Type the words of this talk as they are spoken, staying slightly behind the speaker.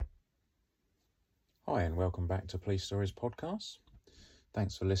Hi, and welcome back to Police Stories Podcast.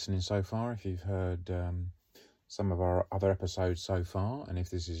 Thanks for listening so far. If you've heard some of our other episodes so far, and if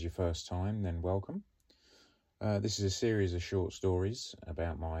this is your first time, then welcome. This is a series of short stories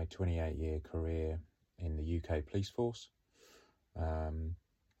about my 28-year career in the UK police force. I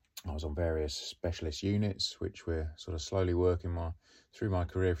was on various specialist units, which we're sort of slowly working through my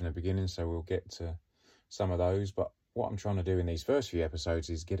career from the beginning, so we'll get to some of those. But what I'm trying to do in these first few episodes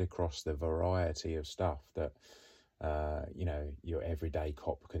is get across the variety of stuff that your everyday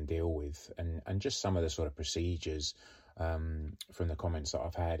cop can deal with, and just some of the sort of procedures. From the comments that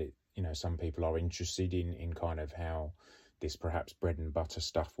I've had, some people are interested in kind of how this perhaps bread and butter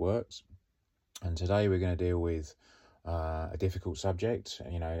stuff works. And today we're going to deal with a difficult subject.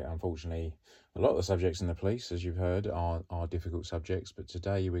 Unfortunately, a lot of the subjects in the police, as you've heard, are difficult subjects. But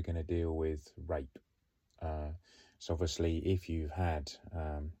today we're going to deal with rape. So obviously, if you've had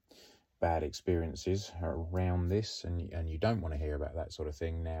bad experiences around this and you don't want to hear about that sort of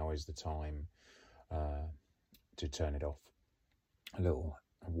thing, now is the time to turn it off. A little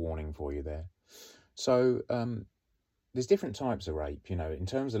warning for you there. So there's different types of rape. In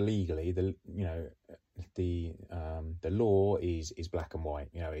terms of legally, the law is black and white.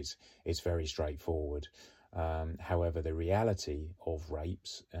 It's very straightforward. However, the reality of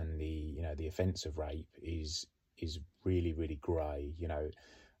rapes and the offence of rape is really, really grey.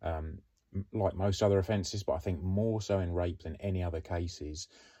 Like most other offences, but I think more so in rape than any other cases.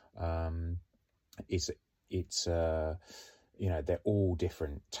 They're all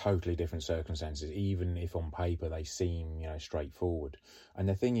different, totally different circumstances, even if on paper they seem, straightforward. And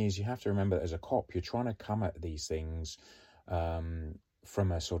the thing is, you have to remember that as a cop, you're trying to come at these things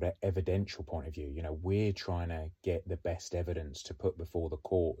from a sort of evidential point of view. We're trying to get the best evidence to put before the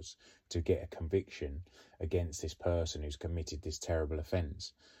courts to get a conviction against this person who's committed this terrible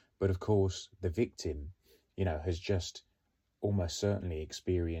offence. But of course, the victim, has just almost certainly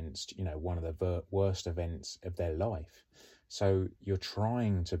experienced, one of the worst events of their life. So you're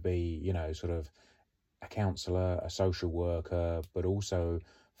trying to be, sort of a counsellor, a social worker, but also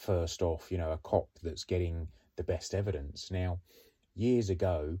first off, a cop that's getting the best evidence. Now, years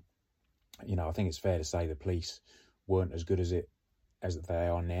ago, I think it's fair to say the police weren't as good as they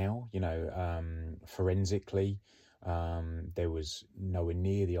are now. Forensically, there was nowhere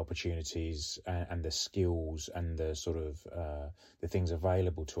near the opportunities and the skills and the sort of the things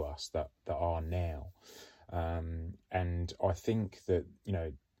available to us that are now. And I think that,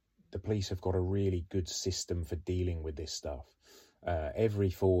 the police have got a really good system for dealing with this stuff. Every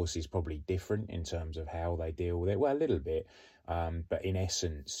force is probably different in terms of how they deal with it. Well, a little bit, but in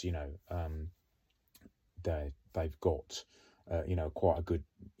essence, they've got, quite a good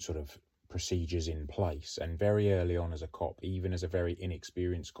sort of procedures in place. And very early on as a cop, even as a very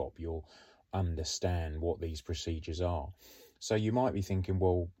inexperienced cop, you'll understand what these procedures are. So you might be thinking,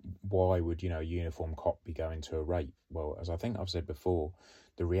 well, why would, a uniformed cop be going to a rape? Well, as I think I've said before,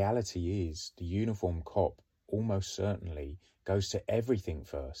 the reality is the uniformed cop almost certainly goes to everything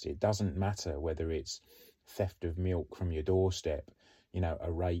first. It doesn't matter whether it's theft of milk from your doorstep,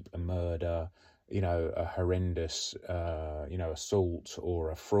 a rape, a murder, a horrendous, assault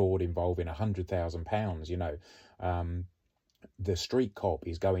or a fraud involving £100,000, the street cop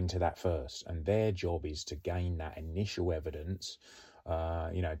is going to that first, and their job is to gain that initial evidence,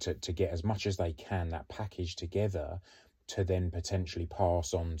 to get as much as they can, that package together, to then potentially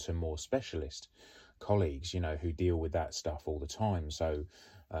pass on to more specialist colleagues, who deal with that stuff all the time. So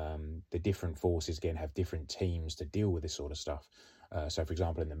the different forces, again, have different teams to deal with this sort of stuff. So, for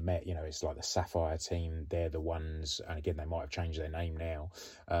example, in the Met, it's like the Sapphire team. They're the ones, and again, they might have changed their name now.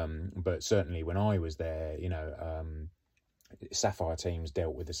 But certainly when I was there, Sapphire teams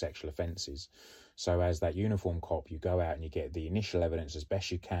dealt with the sexual offences. So as that uniform cop, you go out and you get the initial evidence as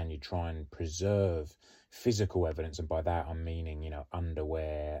best you can. You try and preserve physical evidence, and by that I'm meaning,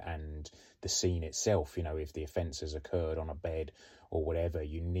 underwear and the scene itself. If the offence has occurred on a bed or whatever,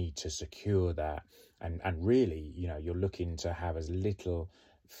 you need to secure that. And really, you're looking to have as little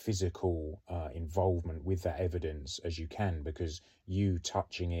physical involvement with that evidence as you can, because you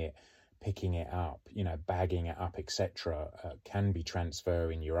touching it, picking it up, bagging it up, etc., can be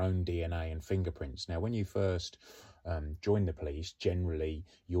transferring your own DNA and fingerprints. Now, when you first join the police, generally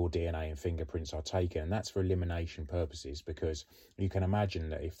your DNA and fingerprints are taken, and that's for elimination purposes, because you can imagine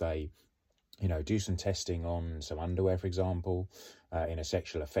that if they do some testing on some underwear, for example, in a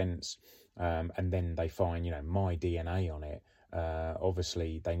sexual offence, and then they find, my DNA on it,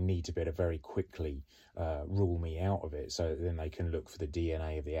 obviously they need to be able to very quickly rule me out of it, so then they can look for the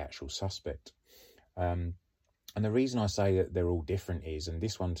DNA of the actual suspect. And the reason I say that they're all different is, and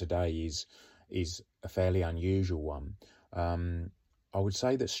this one today is is a fairly unusual one. I would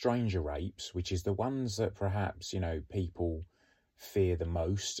say that stranger rapes, which is the ones that perhaps, people fear the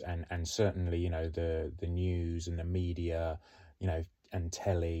most, and certainly, the news and the media, and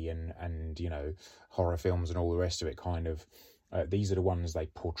telly and horror films and all the rest of it kind of, these are the ones they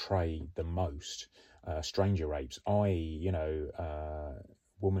portray the most. Stranger rapes,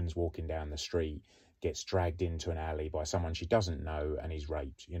 woman's walking down the street, gets dragged into an alley by someone she doesn't know and is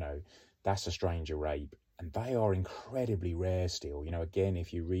raped. That's a stranger rape. And they are incredibly rare still. Again,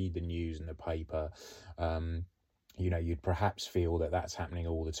 if you read the news and the paper, you'd perhaps feel that that's happening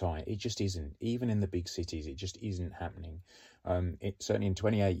all the time. It just isn't. Even in the big cities, it just isn't happening. Certainly in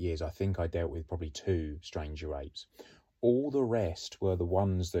 28 years, I think I dealt with probably 2 stranger rapes. All the rest were the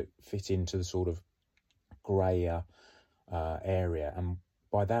ones that fit into the sort of greyer area. And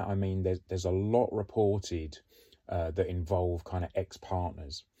by that, I mean there's a lot reported that involve kind of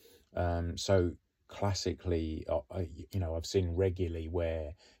ex-partners. So classically, I've seen regularly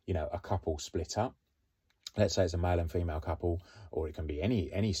where, a couple split up. Let's say it's a male and female couple, or it can be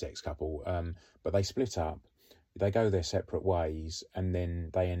any sex couple, but they split up, they go their separate ways, and then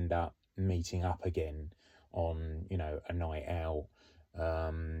they end up meeting up again on, a night out,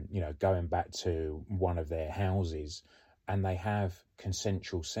 going back to one of their houses, and they have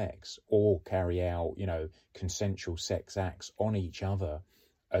consensual sex or carry out, consensual sex acts on each other,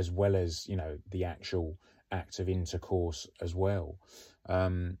 as well as, the actual act of intercourse as well.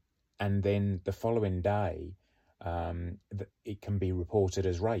 And then the following day, it can be reported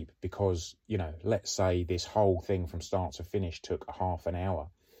as rape because, let's say this whole thing from start to finish took half an hour,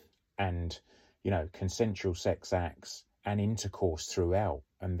 and, consensual sex acts and intercourse throughout.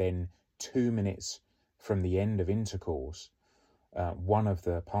 And then 2 minutes from the end of intercourse, one of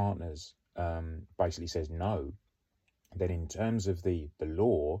the partners basically says no. Then in terms of the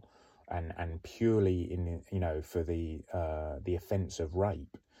law and purely in, for the offence of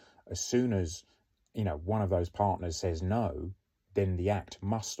rape, as soon as, one of those partners says no, then the act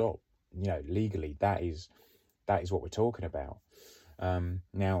must stop. Legally, that is what we're talking about.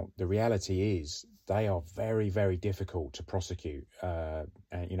 Now, the reality is they are very, very difficult to prosecute, and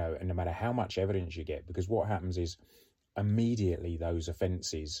no matter how much evidence you get, because what happens is immediately those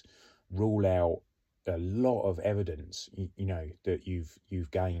offences rule out a lot of evidence, that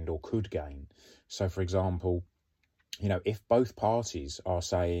you've gained or could gain. So, for example, if both parties are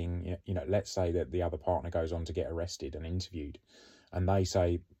saying, let's say that the other partner goes on to get arrested and interviewed, and they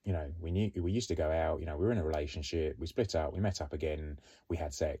say, we used to go out, we were in a relationship, we split up, we met up again, we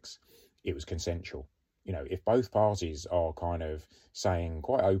had sex, it was consensual. If both parties are kind of saying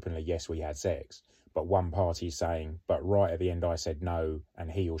quite openly, yes, we had sex, but one party is saying, but right at the end I said no,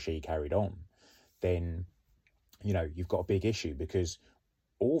 and he or she carried on, then, you've got a big issue, because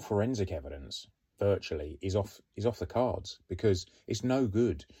all forensic evidence virtually is off the cards, because it's no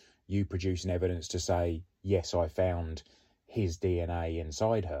good you producing evidence to say, yes, I found his DNA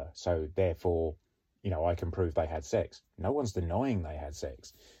inside her, so therefore, I can prove they had sex. No one's denying they had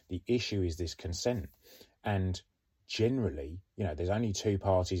sex. The issue is this consent. And generally, there's only 2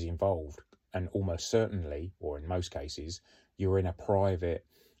 parties involved, and almost certainly, or in most cases, you're in a private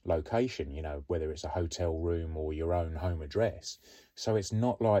location, whether it's a hotel room or your own home address. So it's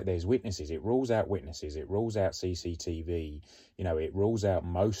not like there's witnesses. It rules out witnesses. It rules out CCTV. It rules out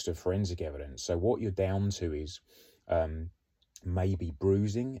most of forensic evidence. So what you're down to is maybe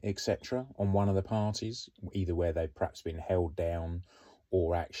bruising, etc., on one of the parties, either where they've perhaps been held down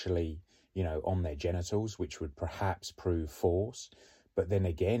or actually, on their genitals, which would perhaps prove force. But then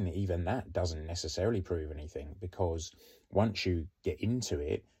again, even that doesn't necessarily prove anything, because once you get into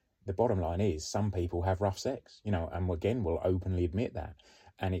it, the bottom line is some people have rough sex, and again, will openly admit that.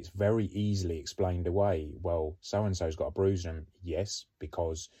 And it's very easily explained away. Well, so-and-so's got a bruise on him. Yes,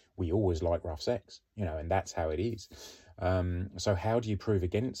 because we always like rough sex, and that's how it is. So how do you prove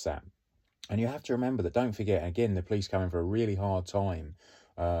against that? And you have to remember that, don't forget, again, the police come in for a really hard time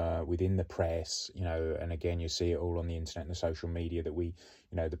within the press, and again, you see it all on the internet and the social media that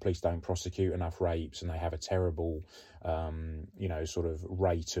the police don't prosecute enough rapes, and they have a terrible, sort of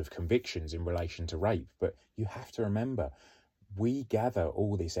rate of convictions in relation to rape. But you have to remember, we gather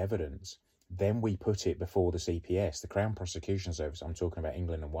all this evidence, then we put it before the CPS, the Crown Prosecution Service. I'm talking about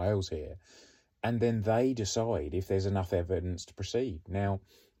England and Wales here. And then they decide if there's enough evidence to proceed. Now,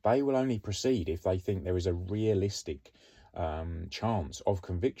 they will only proceed if they think there is a realistic chance of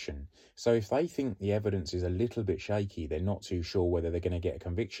conviction. So if they think the evidence is a little bit shaky, they're not too sure whether they're going to get a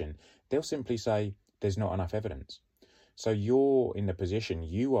conviction, they'll simply say there's not enough evidence. So you're in the position,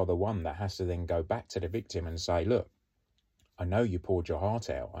 you are the one that has to then go back to the victim and say, look, I know you poured your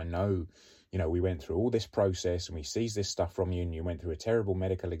heart out. I know, we went through all this process and we seized this stuff from you and you went through a terrible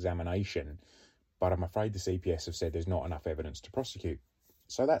medical examination, but I'm afraid the CPS have said there's not enough evidence to prosecute.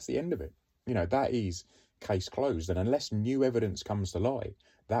 So that's the end of it. That is case closed. And unless new evidence comes to light,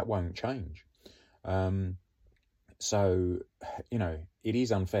 that won't change. So, it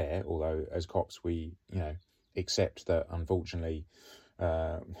is unfair, although as cops, we, accept that, unfortunately,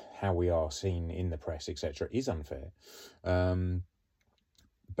 how we are seen in the press, etc., is unfair.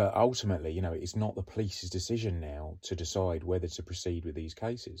 But ultimately, it's not the police's decision now to decide whether to proceed with these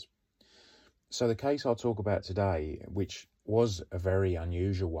cases. So the case I'll talk about today, which was a very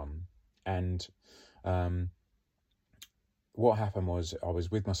unusual one, and what happened was I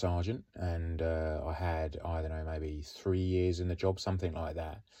was with my sergeant, and I had, I don't know, maybe 3 years in the job, something like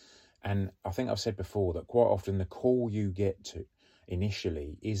that. And I think I've said before that quite often the call you get to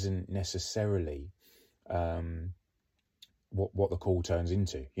initially isn't necessarily what the call turns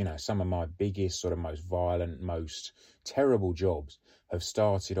into. Some of my biggest, sort of most violent, most terrible jobs have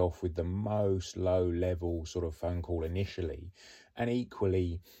started off with the most low-level sort of phone call initially, and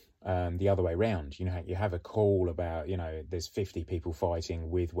equally the other way around. You have a call about, there's 50 people fighting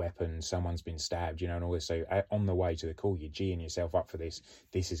with weapons, someone's been stabbed, and all this. So on the way to the call, you're geeing yourself up for this.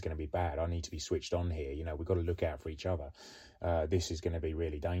 This is going to be bad. I need to be switched on here. We've got to look out for each other. This is going to be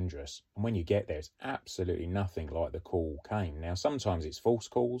really dangerous. And when you get there, it's absolutely nothing like the call came. Now, sometimes it's false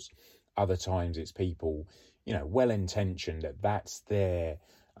calls. Other times it's people, well-intentioned, that's their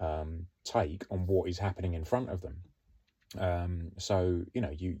take on what is happening in front of them. So,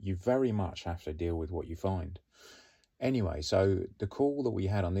 you very much have to deal with what you find. Anyway, so the call that we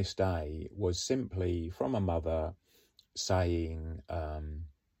had on this day was simply from a mother saying,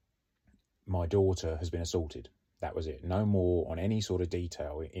 my daughter has been assaulted. That was it. No more on any sort of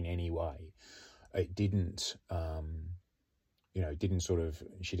detail in any way. It didn't,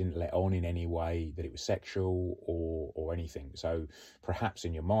 she didn't let on in any way that it was sexual or anything. So perhaps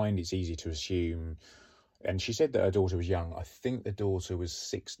in your mind, it's easy to assume. And she said that her daughter was young. I think the daughter was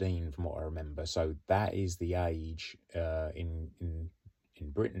 16 from what I remember. So that is the age in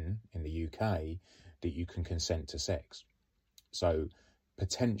Britain, in the UK, that you can consent to sex. So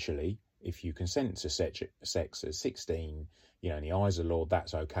potentially, if you consent to sex at 16, in the eyes of the law,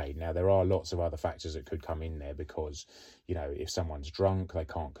 that's okay. Now, there are lots of other factors that could come in there because, if someone's drunk, they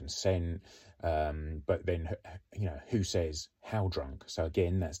can't consent. But then, who says how drunk? So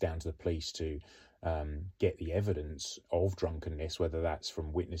again, that's down to the police to get the evidence of drunkenness, whether that's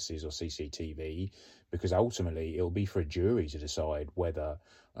from witnesses or CCTV, because ultimately it'll be for a jury to decide whether,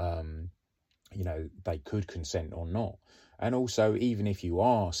 they could consent or not. And also, even if you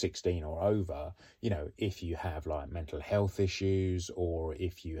are 16 or over, if you have like mental health issues or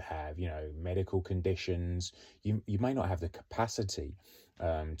if you have, medical conditions, you may not have the capacity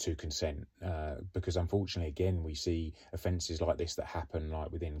to consent because unfortunately, again, we see offences like this that happen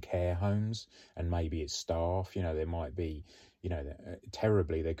like within care homes, and maybe it's staff, there might be,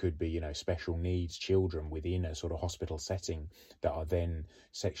 terribly, there could be, special needs children within a sort of hospital setting that are then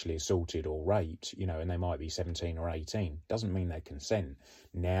sexually assaulted or raped, and they might be 17 or 18. Doesn't mean they consent.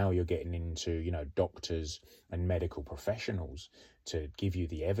 Now you're getting into, doctors and medical professionals to give you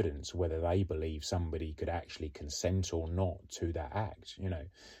the evidence whether they believe somebody could actually consent or not to that act,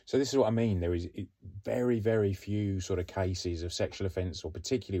 So this is what I mean. There is very, very few sort of cases of sexual offence or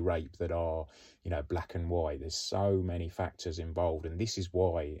particularly rape that are, black and white. There's so many factors involved. And this is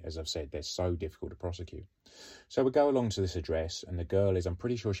why, as I've said, they're so difficult to prosecute. So we go along to this address and the girl is, I'm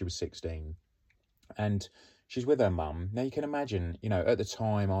pretty sure she was 16. And she's with her mum. Now, you can imagine, at the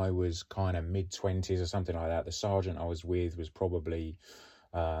time I was kind of mid-20s or something like that. The sergeant I was with was probably,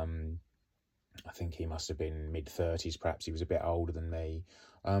 I think he must have been mid-30s, perhaps he was a bit older than me.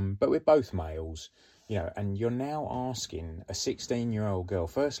 But we're both males, and you're now asking a 16-year-old girl.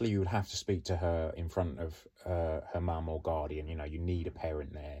 Firstly, you would have to speak to her in front of her mum or guardian. You need a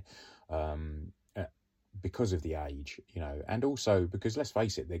parent there. Because of the age, and also because, let's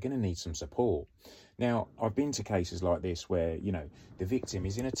face it, they're going to need some support. Now, I've been to cases like this where, the victim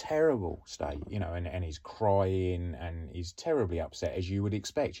is in a terrible state, and is crying and is terribly upset, as you would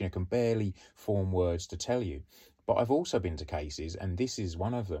expect, can barely form words to tell you. But I've also been to cases, and this is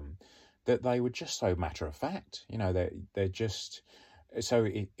one of them, that they were just so matter of fact, they're just... So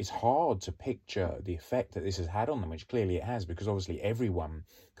it's hard to picture the effect that this has had on them, which clearly it has, because obviously everyone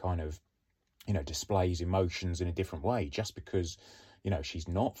kind of displays emotions in a different way. Just because, she's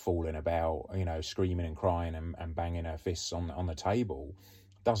not falling about, screaming and crying and banging her fists on the table,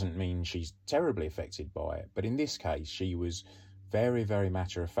 doesn't mean she's terribly affected by it. But in this case, she was very, very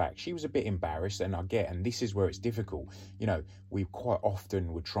matter of fact. She was a bit embarrassed, and and this is where it's difficult. We quite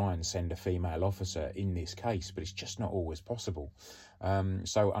often would try and send a female officer in this case, but it's just not always possible.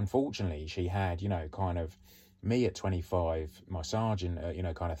 So unfortunately, she had, kind of me at 25, my sergeant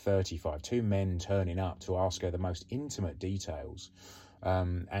at, kind of 35, two men turning up to ask her the most intimate details,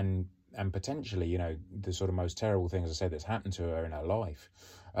 and potentially, the sort of most terrible things I said that's happened to her in her life.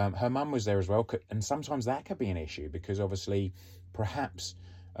 Her mum was there as well, and sometimes that could be an issue because obviously perhaps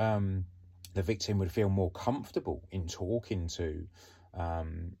the victim would feel more comfortable in talking to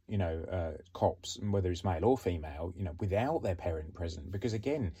cops, whether it's male or female, without their parent present, because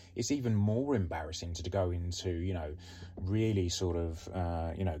again, it's even more embarrassing to go into, really sort of,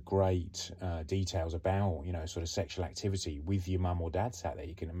 great details about, sort of sexual activity with your mum or dad sat there.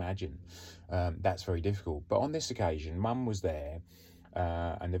 You can imagine that's very difficult. But on this occasion, mum was there.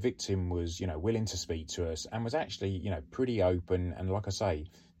 And the victim was, willing to speak to us and was actually, pretty open. And like I say,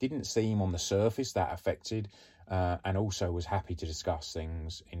 didn't seem on the surface that affected, and also was happy to discuss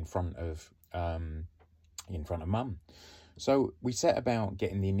things in front of mum. So we set about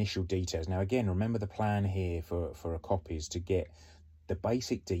getting the initial details. Now, again, remember the plan here for a cop is to get the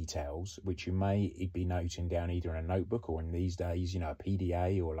basic details, which you may be noting down either in a notebook or in these days, a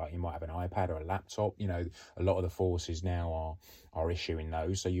PDA, or like you might have an iPad or a laptop. A lot of the forces now are issuing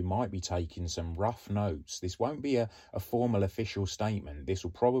those. So you might be taking some rough notes. This won't be a formal official statement. This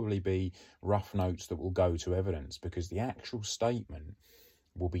will probably be rough notes that will go to evidence, because the actual statement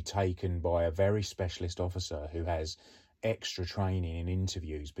will be taken by a very specialist officer who has extra training in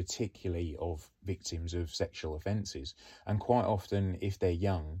interviews, particularly of victims of sexual offences. And quite often, if they're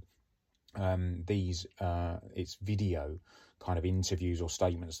young, it's video kind of interviews or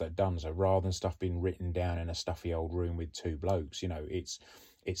statements that are done. So rather than stuff being written down in a stuffy old room with two blokes, it's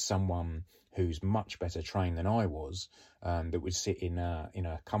someone who's much better trained than I was, that would sit in a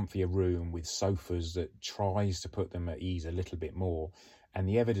comfier room with sofas that tries to put them at ease a little bit more. And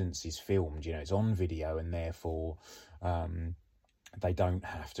the evidence is filmed, it's on video, and therefore they don't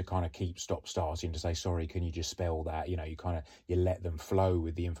have to kind of keep stop-starting to say, sorry, can you just spell that? You let them flow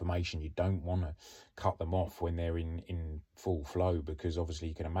with the information. You don't want to cut them off when they're in full flow, because obviously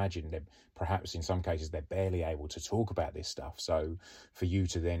you can imagine that perhaps in some cases they're barely able to talk about this stuff. So for you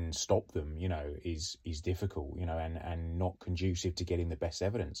to then stop them, is difficult, and not conducive to getting the best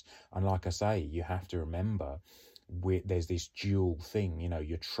evidence. And like I say, you have to remember, there's this dual thing,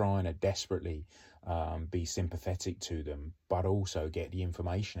 you're trying to desperately be sympathetic to them, but also get the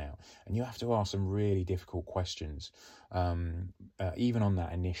information out. And you have to ask some really difficult questions, even on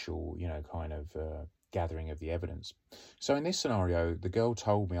that initial, gathering of the evidence. So in this scenario, the girl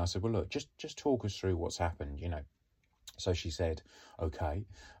told me, I said, well, look, just talk us through what's happened, So she said, okay,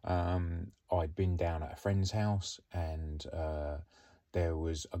 I'd been down at a friend's house, and there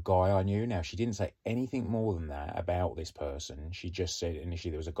was a guy I knew. Now, she didn't say anything more than that about this person. She just said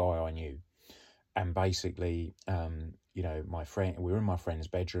initially there was a guy I knew. And basically, my friend, we were in my friend's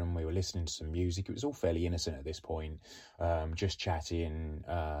bedroom. We were listening to some music. It was all fairly innocent at this point, just chatting,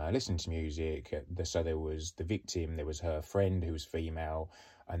 listening to music. So there was the victim, there was her friend who was female,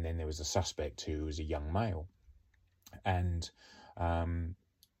 and then there was the suspect who was a young male. And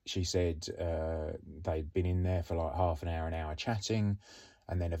she said they'd been in there for like half an hour chatting.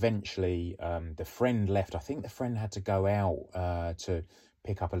 And then eventually the friend left. I think the friend had to go out to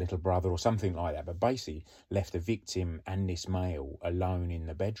pick up a little brother or something like that. But basically left the victim and this male alone in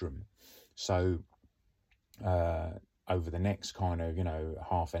the bedroom. So over the next kind of,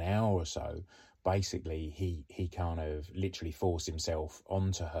 half an hour or so, basically he kind of literally forced himself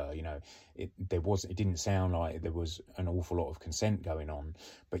onto her. It didn't sound like there was an awful lot of consent going on,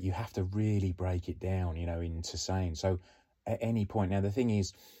 but you have to really break it down, into saying, so at any point. Now the thing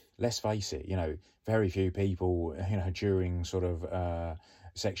is, let's face it, very few people, during sort of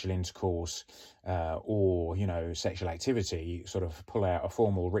sexual intercourse or, sexual activity, sort of pull out a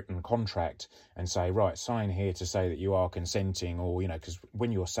formal written contract and say, right, sign here to say that you are consenting, or, because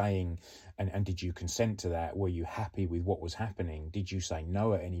when you're saying, and did you consent to that? Were you happy with what was happening? Did you say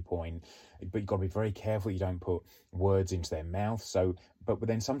no at any point? But you've got to be very careful you don't put words into their mouth. So, but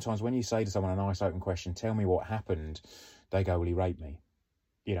then sometimes when you say to someone a nice open question, tell me what happened, they go, well, he raped me.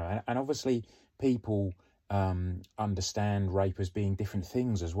 And obviously people understand rape as being different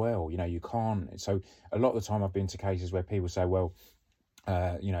things as well. You can't. So a lot of the time I've been to cases where people say, well,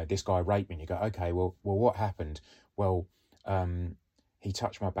 this guy raped me. And you go, okay, well, what happened? Well, he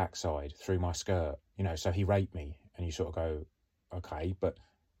touched my backside through my skirt, so he raped me. And you sort of go, okay, but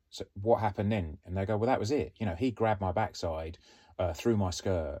so what happened then? And they go, well, that was it. He grabbed my backside through my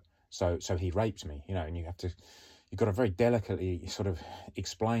skirt. So he raped me, and you have to, you've got to very delicately sort of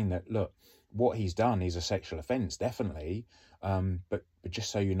explain that, look, what he's done is a sexual offence, definitely, but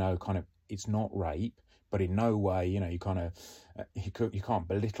just so you know, kind of, it's not rape, but in no way, you kind of, you can't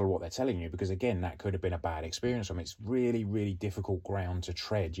belittle what they're telling you, because again, that could have been a bad experience. I mean, it's really, really difficult ground to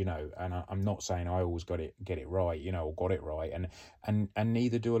tread, and I'm not saying I always get it right, or got it right, and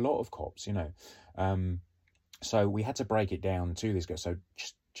neither do a lot of cops, so we had to break it down to this guy. So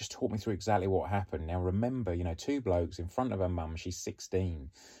just talk me through exactly what happened. Now, remember, two blokes in front of her mum. She's 16,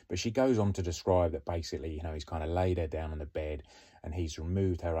 but she goes on to describe that basically, he's kind of laid her down on the bed and he's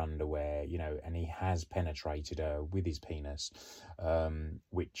removed her underwear, and he has penetrated her with his penis,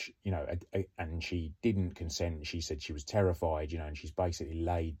 which, and she didn't consent. She said she was terrified, and she's basically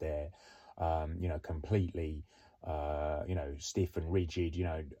laid there, completely, stiff and rigid,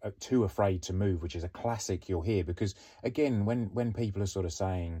 too afraid to move, which is a classic you'll hear, because again, when people are sort of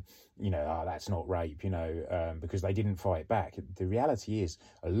saying, oh, that's not rape, because they didn't fight back, the reality is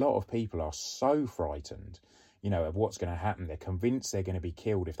a lot of people are so frightened, of what's going to happen. They're convinced they're going to be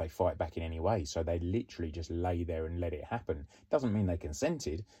killed if they fight back in any way. So they literally just lay there and let it happen. Doesn't mean they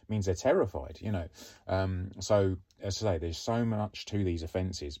consented, it means they're terrified, So, as I say, there's so much to these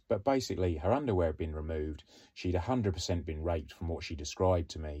offences. But basically, her underwear had been removed. She'd 100% been raped from what she described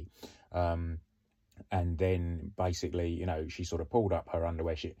to me. And then basically, she sort of pulled up her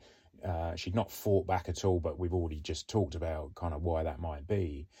underwear. She'd not fought back at all, but we've already just talked about kind of why that might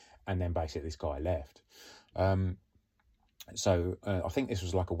be. And then basically this guy left. So I think this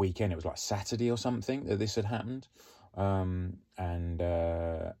was like a weekend. It was like Saturday or something that this had happened. I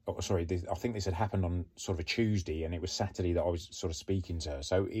think this had happened on sort of a Tuesday, and it was Saturday that I was sort of speaking to her.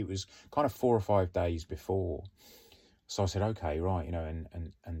 So it was kind of 4 or 5 days before. So I said, okay, right,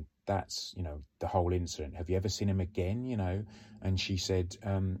 and that's, the whole incident. Have you ever seen him again, And she said,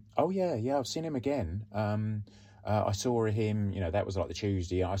 oh, yeah, I've seen him again. I saw him, that was like the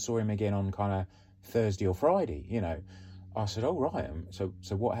Tuesday. I saw him again on kind of Thursday or Friday, I said, oh, right. So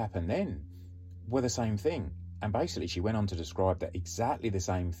what happened then? Well, the same thing. And basically she went on to describe that exactly the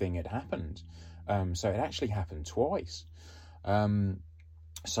same thing had happened. So it actually happened twice.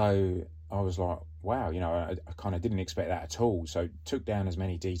 So I was like, wow, I kind of didn't expect that at all. So took down as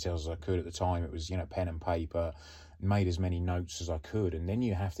many details as I could at the time. It was, pen and paper, made as many notes as I could. And then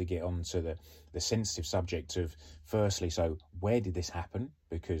you have to get on to the sensitive subject of, firstly, so where did this happen?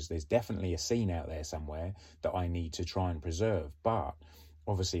 Because there's definitely a scene out there somewhere that I need to try and preserve. But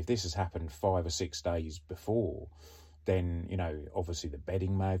obviously, if this has happened 5 or 6 days before, then, obviously the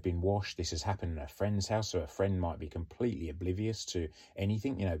bedding may have been washed. This has happened in a friend's house, so a friend might be completely oblivious to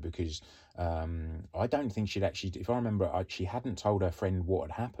anything, because I don't think she'd actually, if I remember, she hadn't told her friend what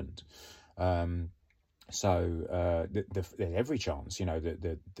had happened. So there's every chance,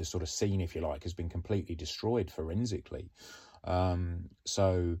 the sort of scene, if you like, has been completely destroyed forensically.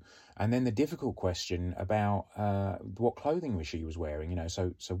 So, and then the difficult question about what clothing she was wearing,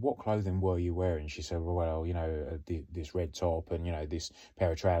 so what clothing were you wearing? She said, well, this red top and, this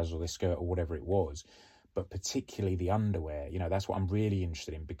pair of trousers or this skirt or whatever it was, but particularly the underwear, that's what I'm really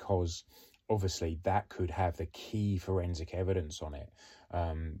interested in, because obviously that could have the key forensic evidence on it,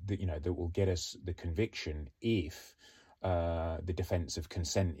 that will get us the conviction if the defence of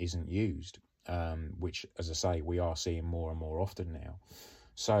consent isn't used, which, as I say, we are seeing more and more often now.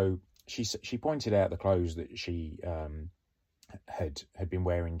 So she pointed out the clothes that she had been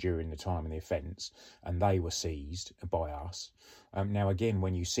wearing during the time of the offence, and they were seized by us. Now, again,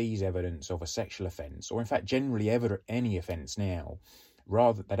 when you seize evidence of a sexual offence, or in fact generally any offence now,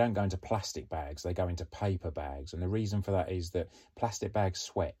 they don't go into plastic bags, they go into paper bags. And the reason for that is that plastic bags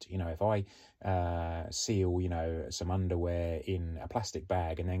sweat. If I seal, some underwear in a plastic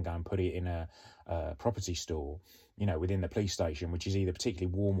bag and then go and put it in a property store, within the police station, which is either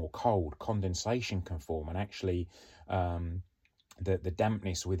particularly warm or cold, condensation can form, and actually the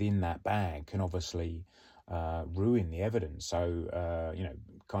dampness within that bag can obviously ruin the evidence. So,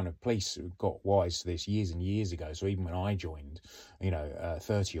 kind of police got wise to this years and years ago. So even when I joined,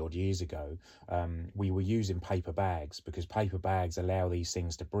 30 odd years ago, we were using paper bags, because paper bags allow these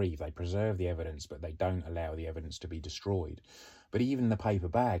things to breathe. They preserve the evidence, but they don't allow the evidence to be destroyed. But even the paper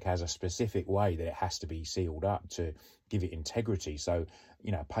bag has a specific way that it has to be sealed up to give it integrity. So,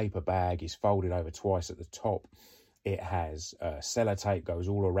 a paper bag is folded over twice at the top. It has sellotape goes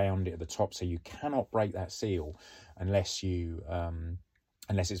all around it at the top, so you cannot break that seal unless you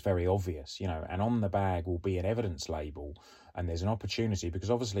unless it's very obvious, and on the bag will be an evidence label, and there's an opportunity, because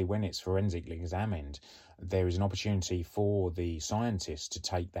obviously when it's forensically examined, there is an opportunity for the scientists to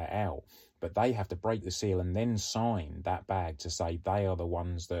take that out, but they have to break the seal and then sign that bag to say they are the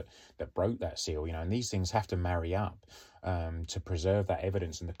ones that broke that seal, and these things have to marry up to preserve that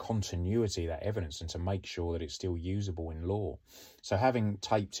evidence and the continuity of that evidence, and to make sure that it's still usable in law. So having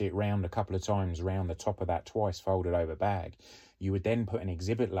taped it round a couple of times around the top of that twice folded over bag, you would then put an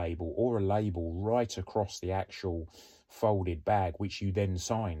exhibit label or a label right across the actual folded bag, which you then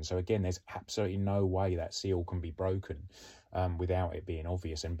sign. So again, there's absolutely no way that seal can be broken without it being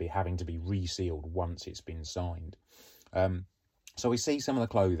obvious and having to be resealed once it's been signed. So we see some of the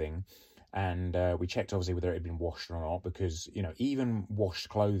clothing, and we checked obviously whether it had been washed or not, because even washed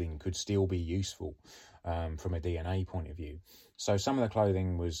clothing could still be useful from a DNA point of view. So some of the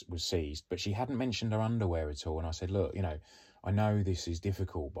clothing was seized, but she hadn't mentioned her underwear at all. And I said, look, I know this is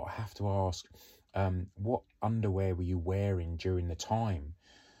difficult, but I have to ask, what underwear were you wearing during the time?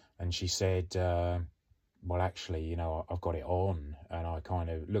 And she said, well, actually, I've got it on. And I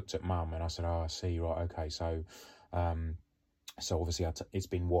kind of looked at Mum and I said, oh, I see, right, okay. So obviously it's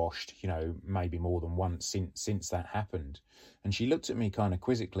been washed, maybe more than once since that happened. And she looked at me kind of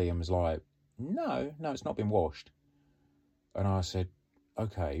quizzically and was like, no, it's not been washed. And I said,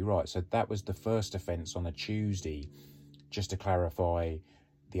 okay, right. So that was the first offence on a Tuesday. Just to clarify,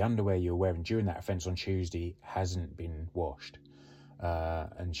 the underwear you were wearing during that offence on Tuesday hasn't been washed.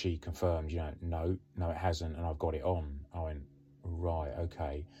 And she confirmed, no, it hasn't, and I've got it on. I went, right,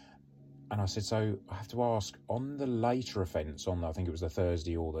 okay. And I said, so I have to ask, on the later offence, I think it was the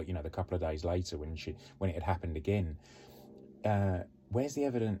Thursday or the couple of days later when it had happened again, where's the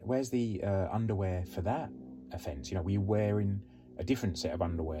evidence? Where's the underwear for that offence? Were you wearing a different set of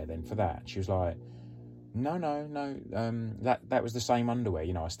underwear then for that? She was like, no, that was the same underwear,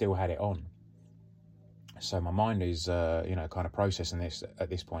 I still had it on. So my mind is, kind of processing this at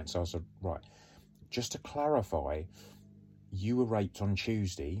this point. So I said, right, just to clarify, you were raped on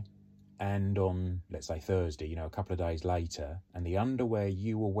Tuesday and on, let's say, Thursday, a couple of days later, and the underwear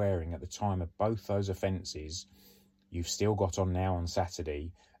you were wearing at the time of both those offences, you've still got on now on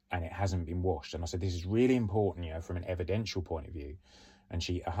Saturday, and it hasn't been washed. And I said, this is really important, from an evidential point of view. And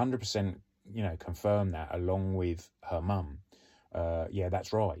she 100%, confirmed that along with her mum. Yeah,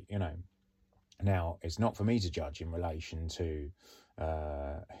 that's right, Now, it's not for me to judge in relation to,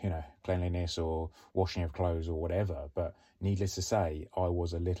 cleanliness or washing of clothes or whatever, but needless to say, I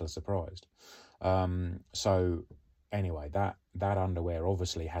was a little surprised. So anyway, that underwear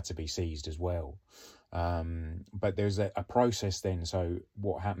obviously had to be seized as well. But there's a process then. So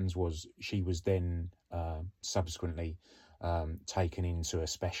what happens was she was then subsequently taken into a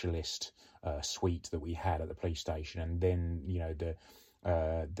specialist suite that we had at the police station, and then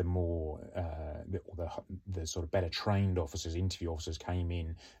the more the sort of better trained interview officers came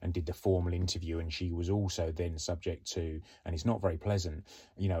in and did the formal interview, and she was also then subject to, and it's not very pleasant,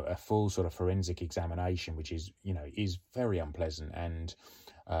 a full sort of forensic examination, which is very unpleasant, and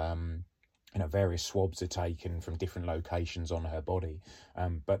various swabs are taken from different locations on her body.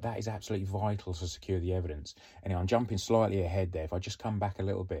 But that is absolutely vital to secure the evidence. Anyway, I'm jumping slightly ahead there. If I just come back a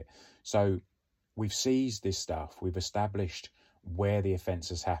little bit. So we've seized this stuff. We've established where the offence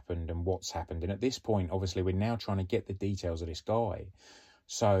has happened and what's happened. And at this point, obviously, we're now trying to get the details of this guy.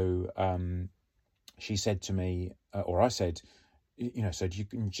 So she said to me, or I said, so do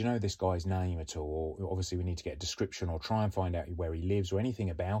you know this guy's name at all? Or obviously we need to get a description or try and find out where he lives or anything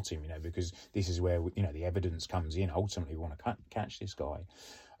about him, because this is where, the evidence comes in. Ultimately, we want to catch this guy.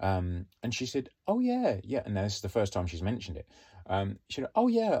 And she said, oh, yeah. And now this is the first time she's mentioned it. She said, oh,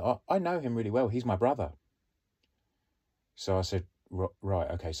 yeah, I know him really well. He's my brother. So I said, right,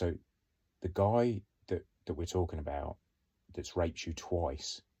 okay, so the guy that we're talking about that's raped you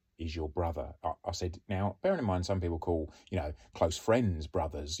twice is your brother. I said, now, bearing in mind, some people call, close friends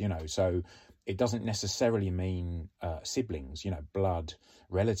brothers, so it doesn't necessarily mean siblings, blood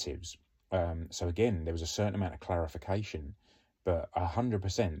relatives. So again, there was a certain amount of clarification, but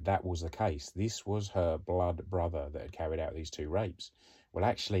 100% that was the case. This was her blood brother that had carried out these two rapes. Well,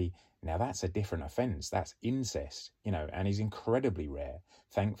 actually, now that's a different offence. That's incest, and is incredibly rare,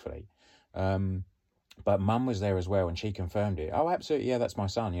 thankfully. But Mum was there as well, and she confirmed it. Oh, absolutely, yeah, that's my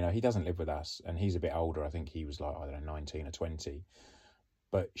son. He doesn't live with us, and he's a bit older. I think he was like, 19 or 20.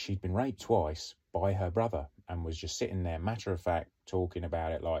 But she'd been raped twice by her brother and was just sitting there, matter of fact, talking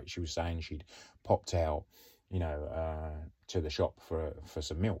about it like she was saying she'd popped out, to the shop for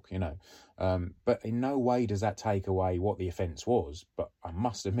some milk, But in no way does that take away what the offence was. But I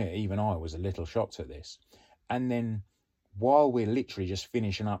must admit, even I was a little shocked at this. And then while we're literally just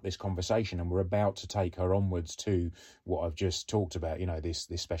finishing up this conversation and we're about to take her onwards to what I've just talked about, this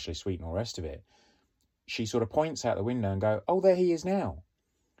specialist suite and all the rest of it, she sort of points out the window and go, "Oh, there he is now."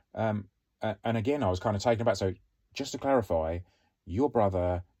 And again, I was kind of taken aback. So just to clarify, your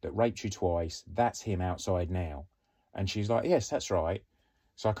brother that raped you twice, that's him outside now. And she's like, "Yes, that's right."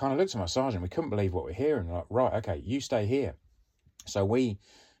 So I kind of looked at my sergeant. We couldn't believe what we're hearing. Like, right, okay, you stay here. So we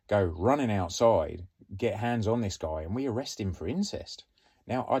go running outside, get hands on this guy, and we arrest him for incest.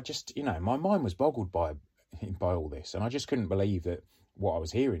 Now, I just, my mind was boggled by all this, and I just couldn't believe that what I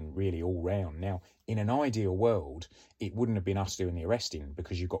was hearing really all round. Now, in an ideal world, it wouldn't have been us doing the arresting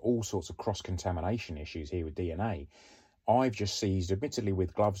because you've got all sorts of cross-contamination issues here with DNA. I've just seized, admittedly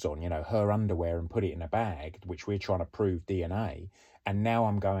with gloves on, her underwear and put it in a bag, which we're trying to prove DNA, and now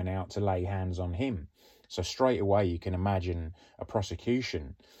I'm going out to lay hands on him. So straight away, you can imagine a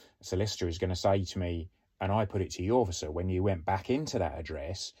prosecution solicitor is going to say to me, and I put it to you, officer, when you went back into that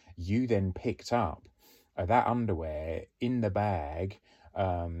address, you then picked up that underwear in the bag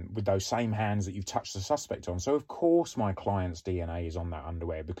with those same hands that you've touched the suspect on. So, of course, my client's DNA is on that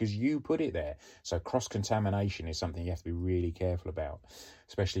underwear because you put it there. So cross-contamination is something you have to be really careful about,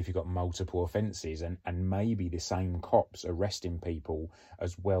 especially if you've got multiple offences and maybe the same cops arresting people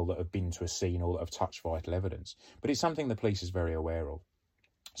as well that have been to a scene or that have touched vital evidence. But it's something the police is very aware of.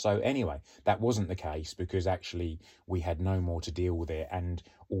 So anyway, that wasn't the case because actually we had no more to deal with it, and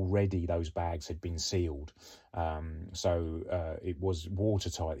already those bags had been sealed. So it was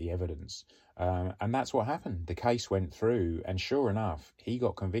watertight, the evidence. And that's what happened. The case went through, and sure enough, he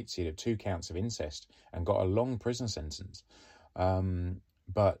got convicted of 2 counts of incest and got a long prison sentence.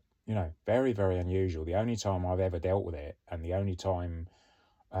 But, very, very unusual. The only time I've ever dealt with it, and the only time,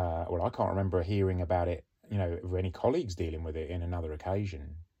 I can't remember hearing about it, of any colleagues dealing with it in another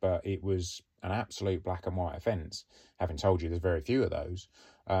occasion, but it was an absolute black and white offence. Having told you there's very few of those,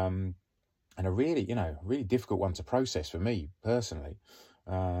 and a really, really difficult one to process for me personally,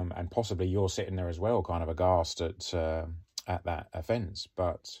 and possibly you're sitting there as well, kind of aghast at that offence.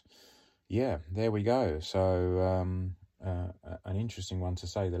 But yeah, there we go. So an interesting one to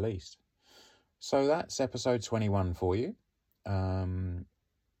say the least. So that's episode 21 for you.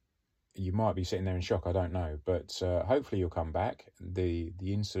 You might be sitting there in shock, I don't know, but hopefully you'll come back. The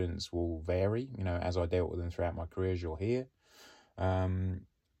incidents will vary, as I dealt with them throughout my career, as you'll hear.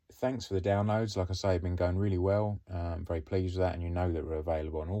 Thanks for the downloads. Like I say, I've been going really well. I'm very pleased with that, and that we're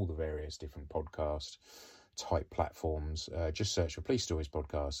available on all the various different podcast type platforms. Just search for Police Stories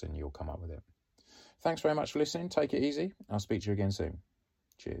Podcast and you'll come up with it. Thanks very much for listening. Take it easy. I'll speak to you again soon.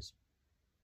 Cheers.